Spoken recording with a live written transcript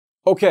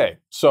Okay,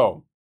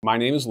 so my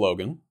name is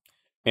Logan,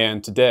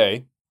 and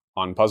today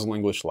on Puzzle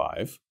English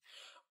Live,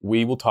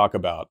 we will talk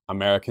about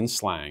American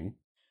slang,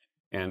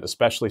 and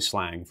especially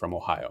slang from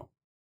Ohio.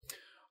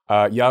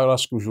 Я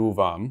расскажу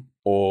вам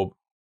об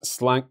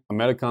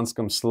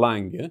американском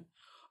сленге,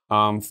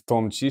 в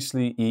том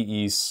числе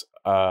и из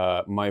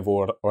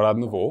моего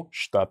родного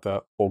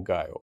штата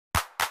Огайо.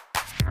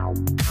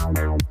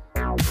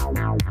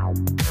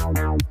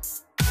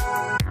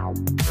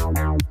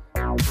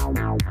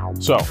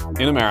 So,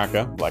 in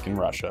America, like in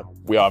Russia,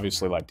 we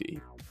obviously like to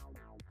eat.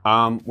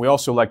 We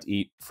also like to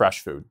eat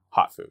fresh food,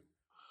 hot food.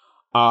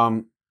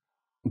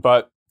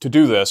 But to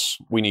do this,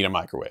 we need a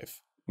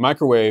microwave.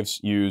 Microwaves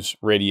use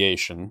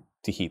radiation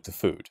to heat the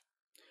food.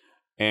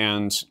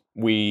 And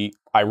we,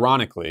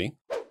 ironically,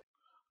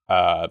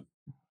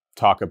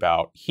 talk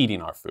about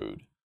heating our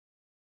food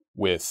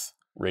with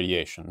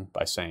radiation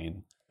by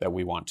saying that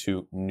we want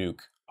to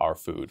nuke our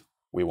food.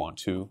 We want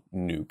to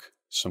nuke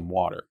some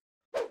water.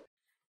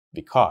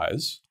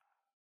 Because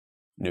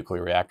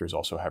nuclear reactors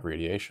also have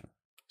radiation.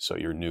 So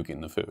you're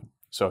nuking the food.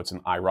 So it's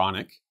an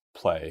ironic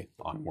play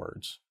on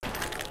words.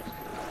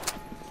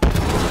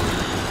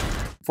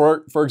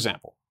 For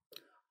example,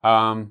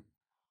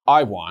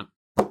 I want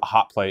a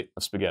hot plate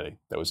of spaghetti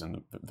that was in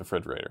the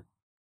refrigerator.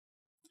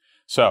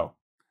 So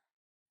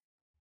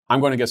I'm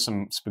going to get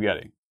some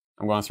spaghetti.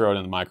 I'm going to throw it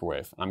in the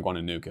microwave. I'm going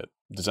to nuke it.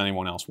 Does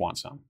anyone else want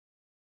some?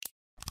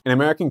 In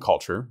American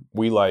culture,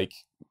 we like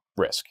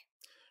risk.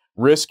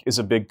 Risk is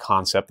a big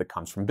concept that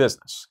comes from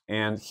business.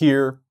 And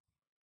here,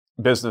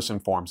 business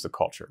informs the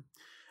culture.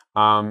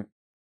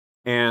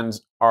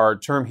 And our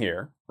term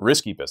here,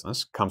 risky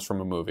business, comes from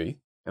a movie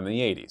in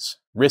the 80s,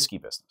 Risky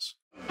Business.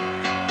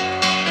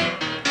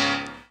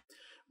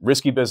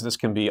 Risky business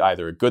can be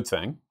either a good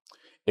thing,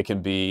 it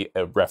can be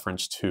a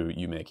reference to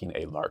you making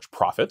a large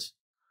profit,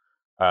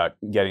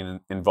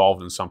 getting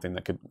involved in something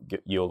that could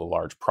yield a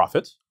large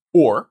profit,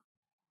 or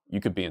you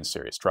could be in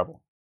serious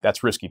trouble.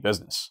 That's risky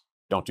business.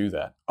 Don't do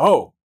that.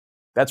 Oh,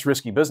 that's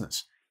risky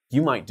business.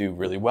 You might do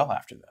really well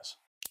after this.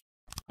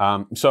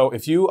 So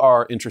if you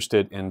are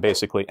interested in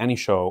basically any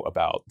show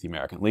about the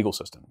American legal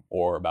system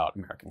or about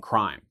American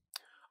crime,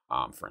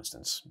 for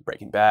instance,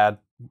 Breaking Bad,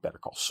 Better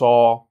Call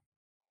Saul,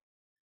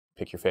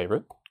 pick your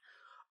favorite.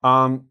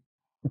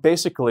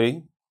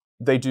 Basically,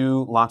 they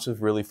do lots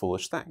of really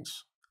foolish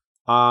things.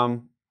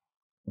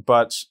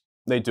 But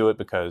they do it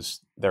because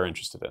they're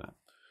interested in it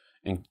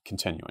and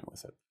continuing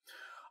with it.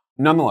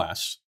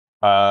 Nonetheless,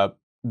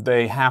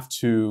 they have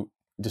to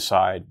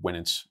decide when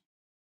it's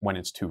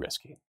too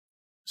risky.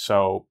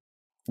 So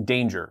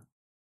danger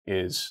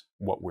is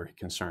what we're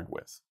concerned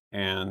with.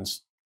 And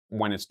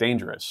when it's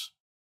dangerous,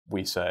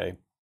 we say,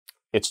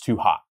 it's too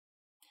hot.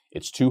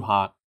 It's too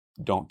hot.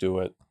 Don't do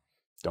it.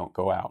 Don't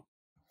go out.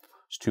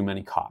 There's too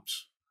many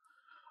cops.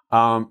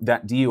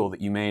 That deal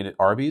that you made at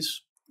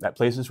Arby's, that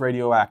place is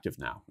radioactive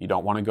now. You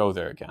don't want to go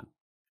there again.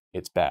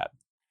 It's bad.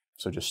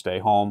 So just stay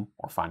home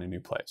or find a new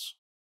place.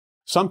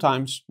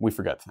 Sometimes we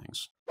forget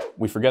things.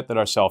 We forget that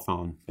our cell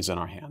phone is in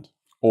our hand,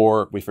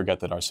 or we forget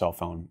that our cell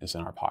phone is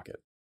in our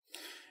pocket.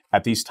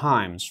 At these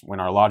times, when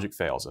our logic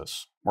fails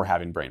us, we're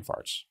having brain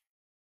farts.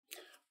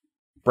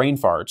 Brain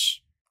farts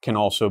can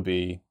also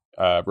be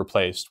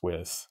replaced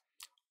with,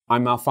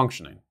 I'm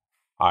malfunctioning.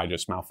 I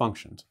just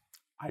malfunctioned.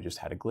 I just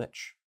had a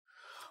glitch.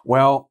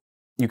 Well,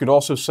 you could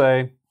also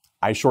say,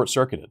 I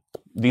short-circuited.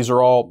 These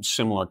are all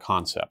similar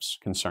concepts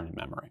concerning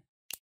memory.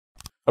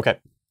 Okay.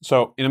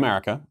 So in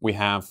America, we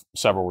have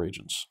several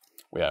regions.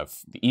 We have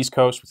the East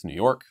Coast with New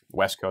York, the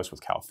West Coast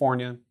with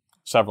California,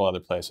 several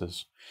other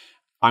places.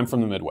 I'm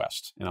from the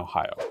Midwest in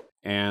Ohio.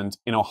 And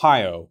in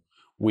Ohio,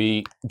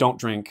 we don't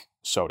drink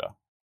soda.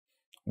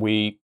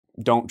 We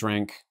don't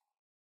drink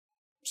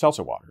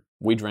seltzer water.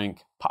 We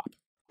drink pop.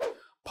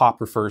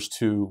 Pop refers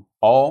to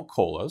all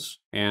colas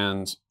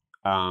and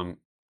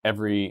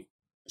every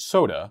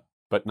soda,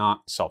 but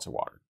not seltzer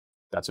water.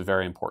 That's a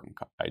very important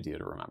idea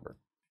to remember.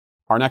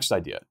 Our next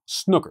idea,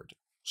 snookered.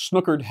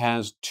 Snookered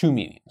has two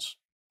meanings.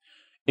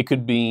 It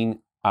could mean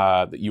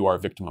that you are a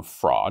victim of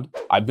fraud.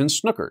 I've been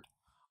snookered.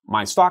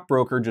 My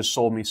stockbroker just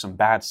sold me some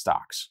bad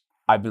stocks.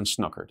 I've been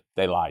snookered.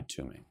 They lied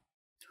to me.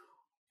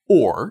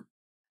 Or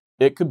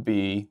it could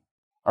be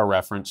a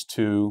reference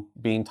to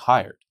being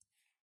tired.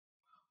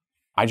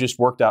 I just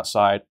worked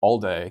outside all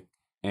day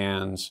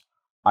and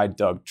I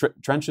dug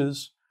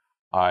trenches.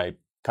 I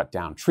cut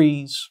down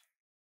trees.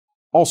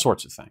 All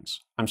sorts of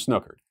things. I'm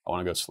snookered. I want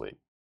to go sleep.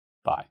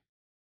 Bye.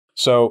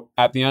 So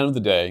at the end of the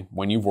day,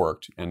 when you've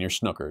worked and you're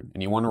snookered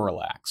and you want to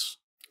relax,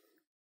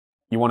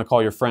 you want to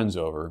call your friends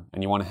over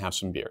and you want to have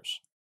some beers.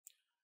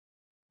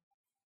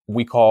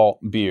 We call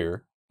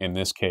beer, in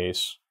this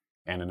case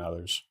and in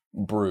others,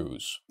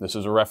 brews. This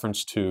is a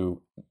reference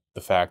to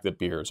the fact that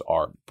beers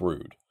are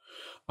brewed.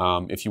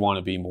 If you want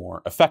to be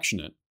more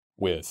affectionate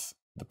with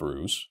the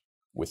brews,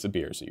 with the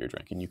beers that you're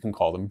drinking, you can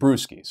call them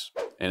brewskies.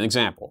 An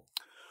example,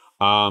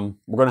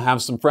 we're going to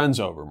have some friends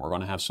over and we're going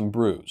to have some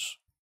brews.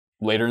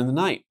 Later in the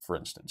night, for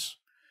instance,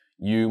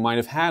 you might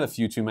have had a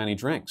few too many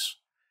drinks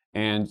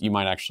and you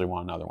might actually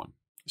want another one.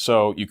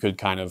 So you could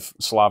kind of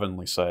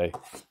slovenly say,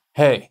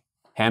 hey,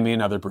 hand me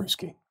another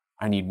brewski.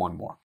 I need one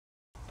more.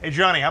 Hey,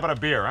 Johnny, how about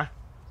a beer, huh?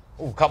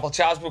 Ooh, couple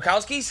Charles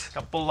Bukowskis?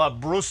 Couple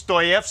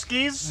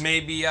Brustoyevskis?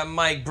 Maybe a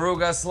Mike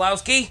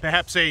Brugaslowski?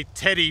 Perhaps a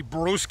Teddy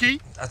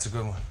Brewski? That's a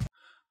good one.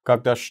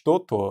 Когда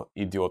что-то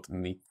идет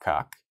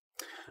никак,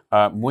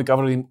 мы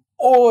говорим,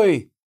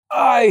 ой,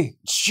 ай,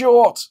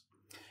 черт,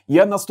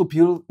 я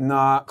наступил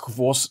на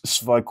хвост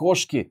своей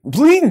кошки.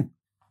 Блин,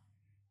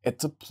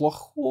 это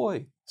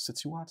плохая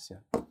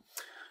ситуация.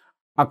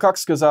 А как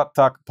сказать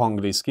так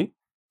по-английски?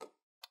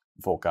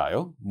 В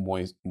Огайо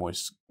мы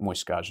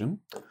скажем,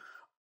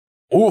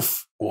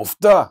 уф,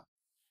 да,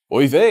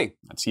 Oy-vey,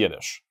 that's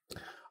Yiddish.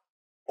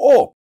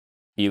 О,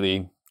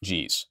 или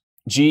geez.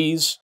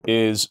 Geez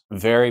is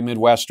very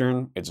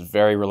Midwestern, it's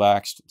very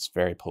relaxed, it's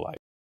very polite.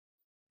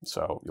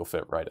 So you'll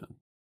fit right in.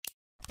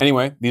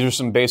 Anyway, these are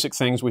some basic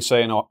things we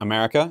say in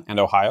America and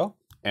Ohio,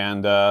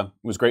 and it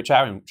was great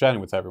chatting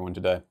with everyone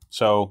today.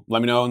 So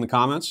let me know in the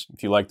comments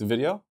if you liked the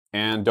video,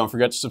 and don't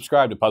forget to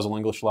subscribe to Puzzle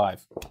English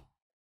Live.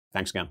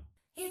 Thanks again.